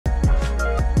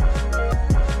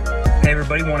Hey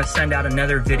everybody, want to send out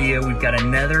another video. We've got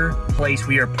another place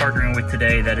we are partnering with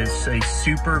today that is a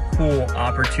super cool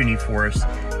opportunity for us.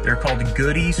 They're called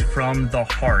Goodies from the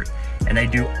Heart, and they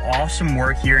do awesome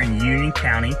work here in Union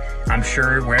County. I'm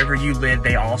sure wherever you live,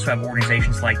 they also have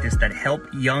organizations like this that help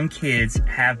young kids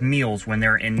have meals when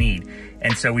they're in need.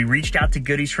 And so we reached out to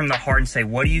Goodies from the Heart and say,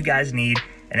 what do you guys need?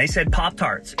 And they said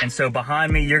Poptarts. And so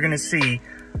behind me, you're gonna see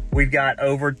we've got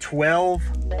over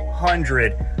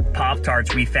 1,200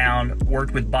 Poptarts we found,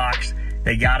 worked with Box.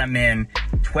 They got them in.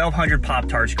 1,200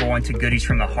 Poptarts going to Goodies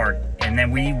from the Heart. And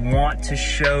then we want to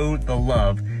show the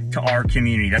love to our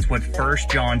community. That's what 1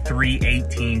 John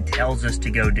 3:18 tells us to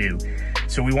go do.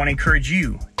 So we want to encourage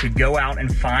you to go out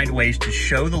and find ways to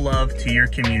show the love to your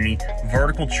community.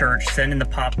 Vertical Church, sending the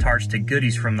Poptarts to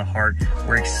Goodies from the Heart.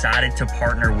 We're excited to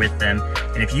partner with them.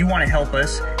 And if you want to help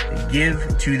us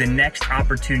give to the next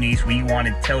opportunities, we want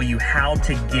to tell you how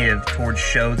to give towards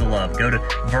Show the Love. Go to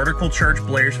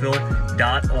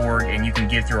verticalchurchblairsville.org and you can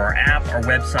give through our app, our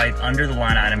website, under the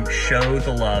line item, Show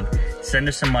the Love. Send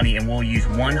us some money and we'll use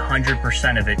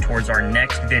 100% of it towards our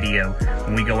next video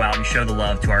when we go out and show the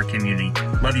love to our community.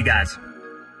 Love you guys.